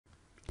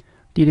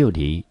第6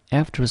题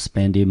After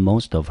spending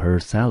most of her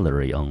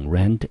salary on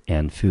rent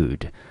and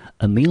food,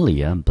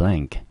 Amelia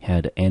Blank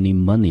had any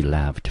money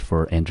left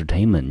for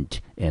entertainment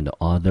and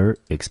other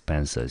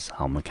expenses.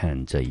 好，我们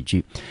看这一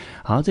句。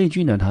好，这一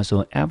句呢，他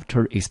说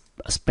After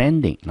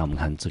spending， 那我们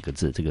看这个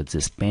字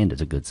spend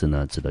这个字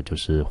呢，指的就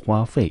是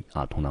花费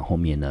啊，通常后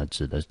面呢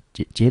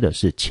接的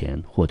是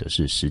钱或者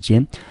是时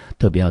间。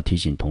特别要提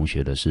醒同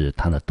学的是，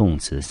它的动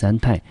词三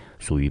态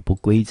属于不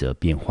规则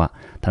变化，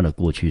它的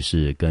过去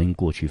式跟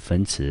过去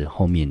分词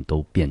后面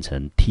都变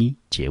成 t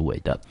结尾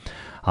的。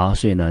好，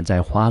所以呢，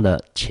在花了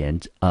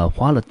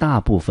大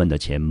部分的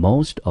钱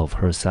most of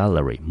her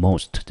salary，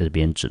 most 这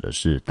边指的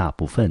是大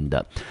部分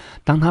的。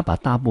当他把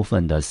大部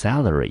分的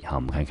salary， 好，我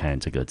们看看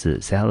这个字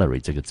salary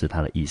这个字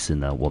它的意思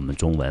呢，我们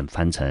中文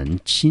翻成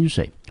薪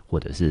水或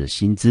者是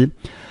薪资。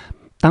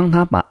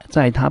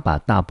在他把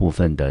大部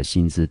分的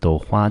薪资都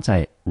花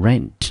在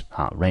rent，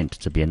 好 rent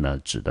这边呢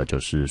指的就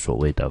是所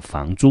谓的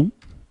房租。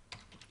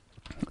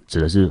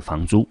指的是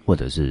房租或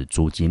者是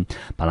租金，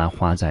把它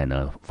花在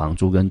呢房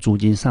租跟租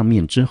金上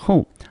面之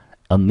后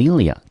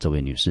Amelia 这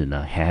位女士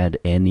呢 had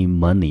any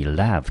money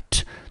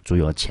left， 所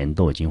有钱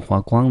都已经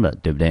花光了，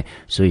对不对？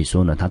所以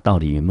说呢，她到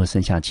底有没有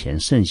剩下钱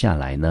剩下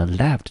来呢？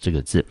 left 这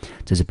个字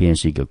在这边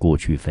是一个过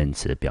去分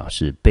词，表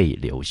示被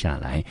留下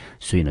来，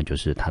所以呢就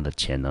是她的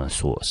钱呢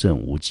所剩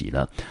无几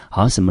了。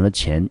好，什么的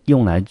钱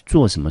用来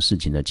做什么事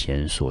情的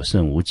钱所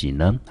剩无几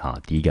呢？好，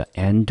第一个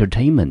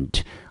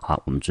entertainment。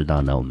好，我们知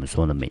道呢，我们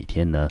说呢，每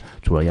天呢，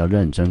除了要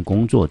认真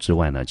工作之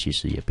外呢，其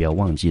实也不要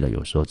忘记了，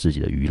有时候自己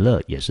的娱乐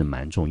也是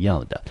蛮重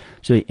要的。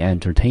所以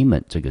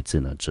entertainment 这个字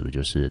呢，指的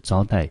就是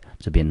招待，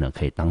这边呢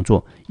可以当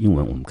做英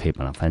文，我们可以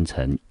把它翻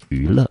成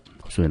娱乐。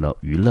所以呢，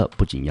娱乐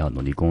不仅要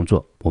努力工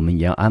作，我们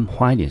也要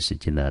花一点时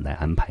间呢来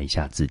安排一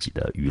下自己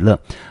的娱乐。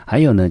还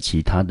有呢，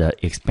其他的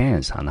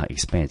expense 啊，那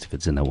expense 这个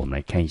字呢，我们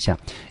来看一下。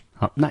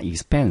好，那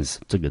expense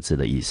这个字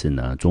的意思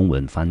呢，中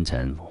文翻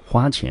成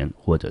花钱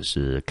或者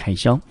是开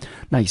销。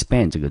那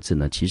expend 这个字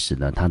呢，其实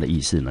呢，它的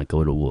意思呢，各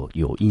位如果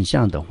有印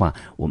象的话，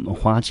我们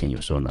花钱有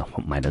时候呢，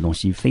买的东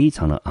西非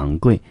常的昂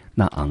贵。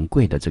那昂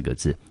贵的这个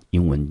字，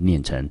英文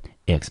念成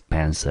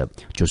expensive，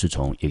 就是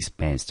从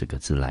expense 这个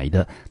字来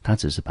的，它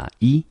只是把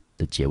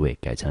的结尾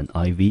改成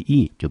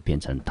IVE 就变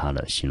成它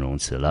的形容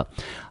词了。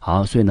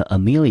好，所以呢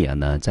Amelia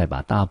呢在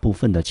把大部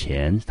分的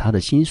钱，她的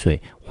薪水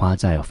花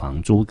在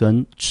房租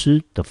跟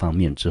吃的方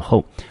面之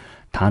后，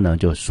她呢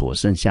就所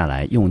剩下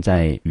来用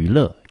在娱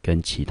乐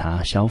跟其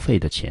他消费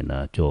的钱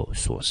呢就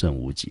所剩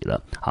无几了。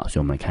好，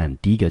所以我们看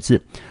第一个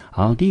字。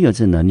好，第一个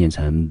字呢念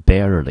成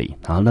barely。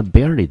好，那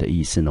barely 的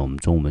意思呢，我们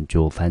中文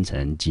就翻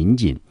成仅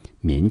仅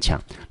勉强。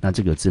那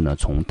这个字呢，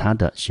从它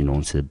的形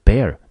容词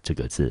bare 这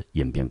个字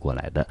演变过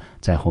来的，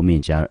在后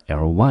面加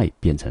ly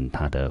变成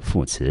它的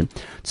副词。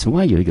此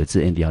外有一个字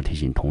Andy 要提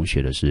醒同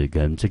学的是，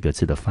跟这个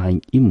字的发音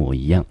一模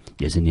一样，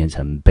也是念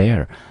成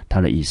bear，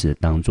 它的意思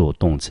当做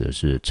动词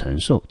是承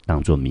受，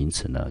当做名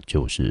词呢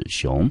就是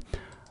熊。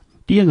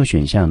第二个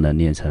选项呢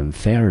念成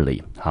fairly。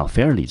 好，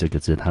 fairly 这个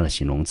字它的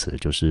形容词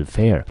就是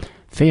fair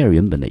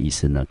原本的意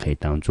思呢可以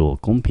当做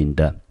公平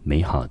的、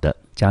美好的，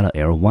加了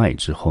ly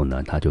之后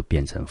呢它就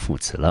变成副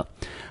词了。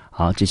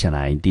好，接下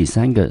来第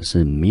三个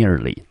是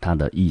merely， 它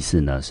的意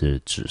思呢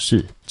是只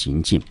是、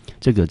仅仅。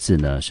这个字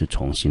呢是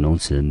从形容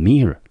词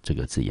mere 这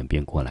个字演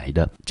变过来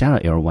的，加了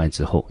ly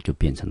之后就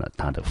变成了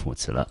它的副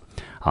词了。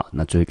好，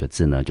那最后一个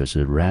字呢就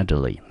是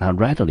readily。 那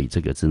readily 这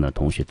个字呢，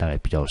同学大概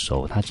比较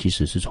熟，它其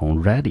实是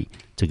从 ready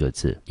这个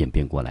字演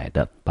变过来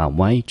的，把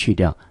y 去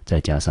掉，再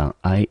加上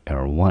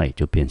ily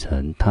就变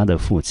成它的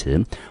副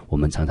词。我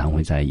们常常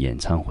会在演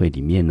唱会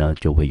里面呢，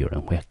就会有人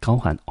会高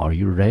喊 Are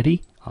you ready？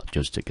好，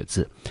就是这个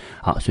字。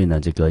好，所以呢，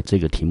这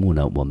个题目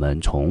呢，我们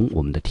从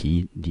我们的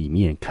题里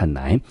面看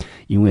来，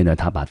因为呢，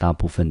他把大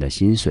部分的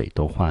薪水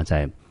都花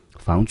在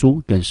房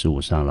租跟食物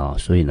上了，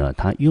所以呢，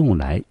他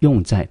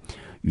用在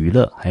娱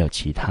乐还有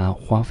其他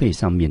花费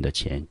上面的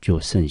钱就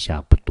剩下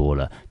不多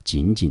了，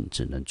仅仅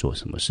只能做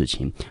什么事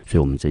情？所以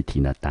我们这题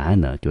呢，答案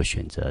呢就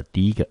选择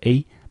第一个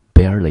A，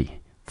 barely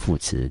副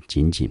词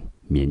仅仅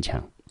勉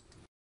强。